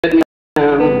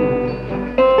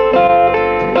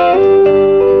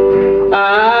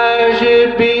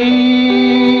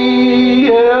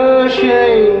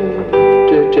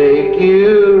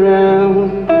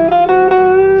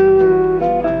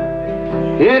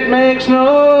It makes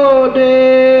no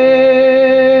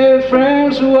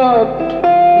difference what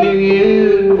you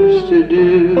used to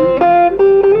do.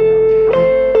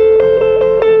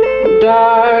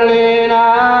 Darling,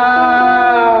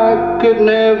 I could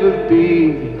never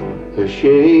be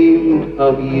ashamed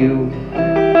of you.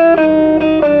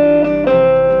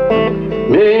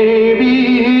 Maybe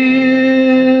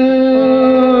you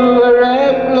were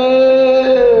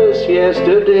reckless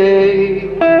yesterday,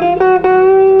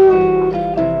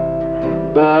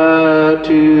 but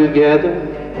together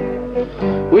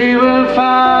we will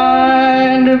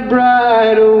find a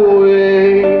brighter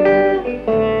way.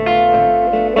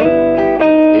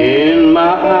 In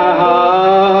my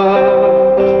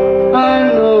heart I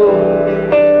know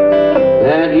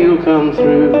that you'll come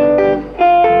through.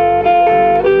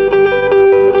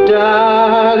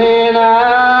 Darling,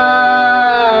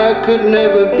 I could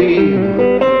never be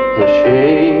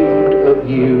ashamed of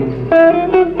you.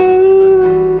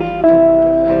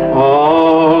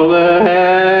 All the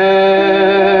happiness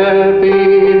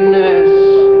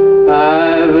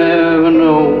I've ever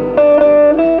known,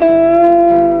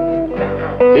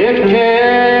 it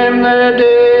came the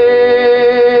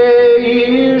day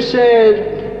you said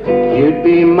you'd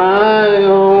be my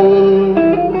own.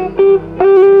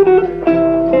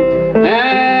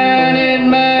 And it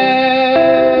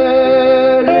matters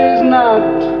not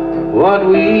what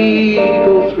we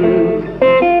go through.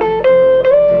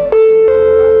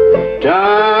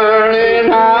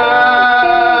 Darling,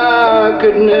 I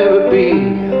could never be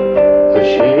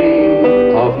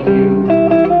ashamed of you.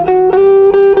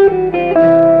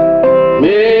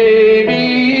 Maybe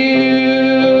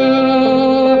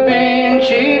you've been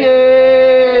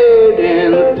cheated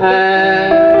in the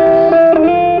past,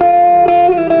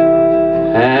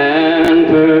 and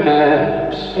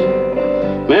perhaps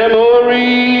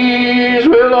memories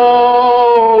will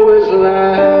always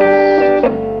last.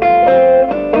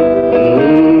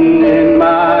 In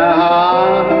my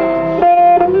heart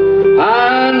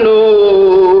I know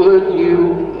that you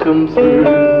come through.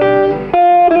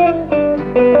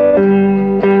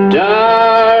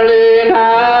 Darling, I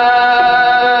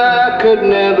could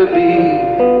never be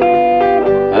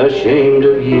ashamed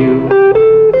of you.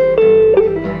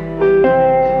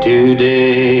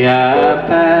 Today I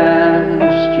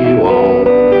passed you on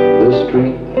the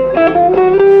street,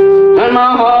 and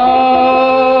my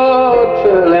heart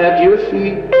fell at your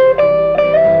feet.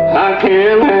 I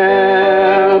can't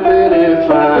help it if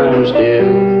I'm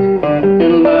still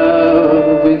in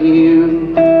love with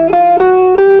you.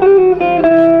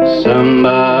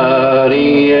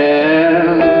 Somebody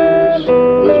else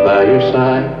was by your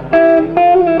side,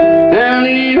 and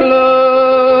you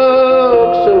look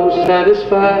so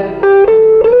satisfied.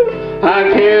 I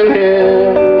can't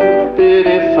help it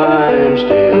if I'm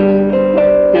still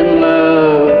in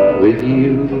love with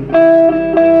you.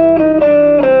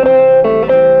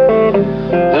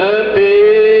 A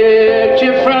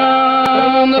picture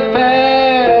from the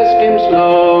past came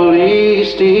slowly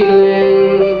stealing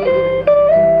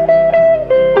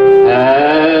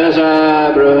as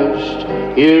I brushed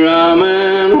your arm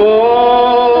and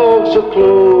walked so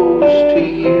close to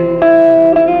you.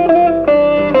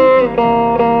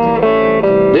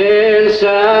 Then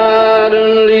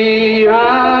suddenly I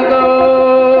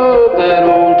got that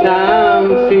old time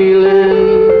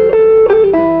feeling.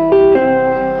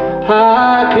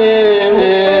 I can't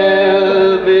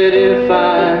help it if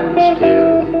I'm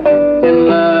still in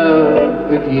love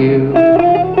with you.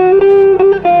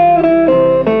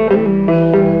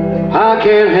 I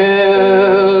can't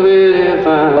help it if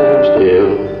I'm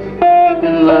still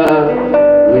in love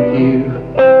with you.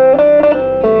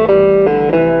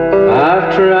 I've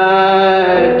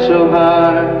tried so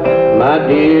hard, my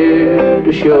dear,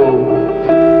 to show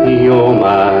you're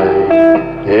my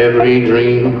every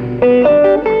dream,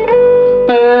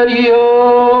 but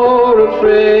you're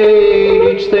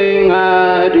afraid each thing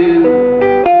I do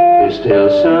is still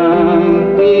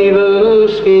some evil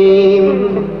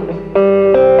scheme.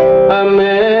 A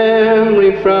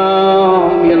memory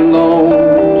from your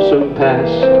lonesome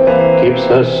past keeps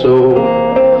us so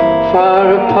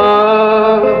far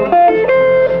apart.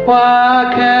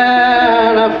 Why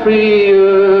can't I free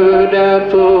your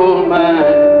doubtful mind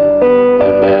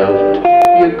and melt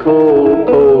your cold,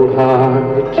 cold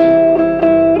heart?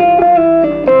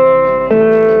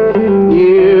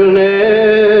 You'll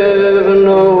never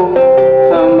know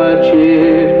how much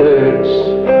it hurts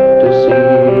to see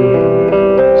you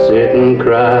sit and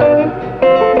cry.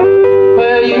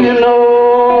 Well, you know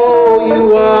you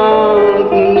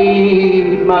want and need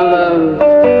my love,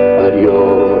 but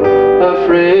you're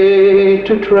afraid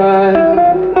to try.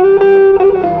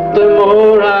 The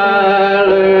more I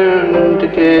learn to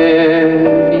care,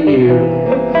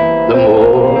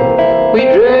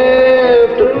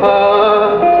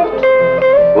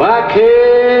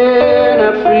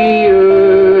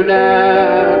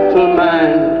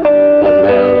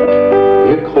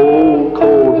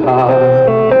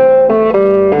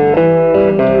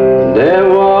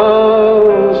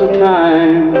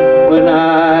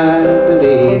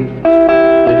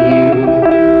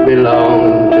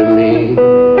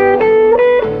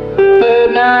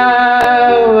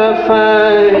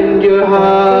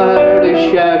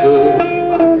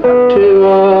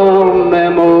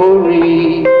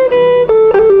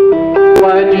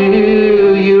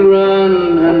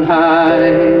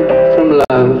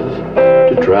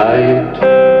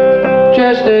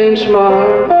 just ain't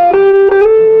smart.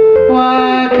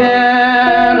 Why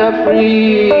can't I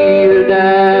free your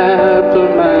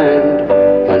dapper mind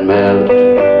and melt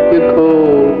your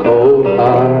cold, cold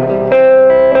heart?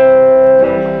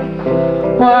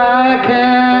 Why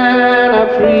can't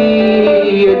I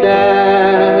free your dapper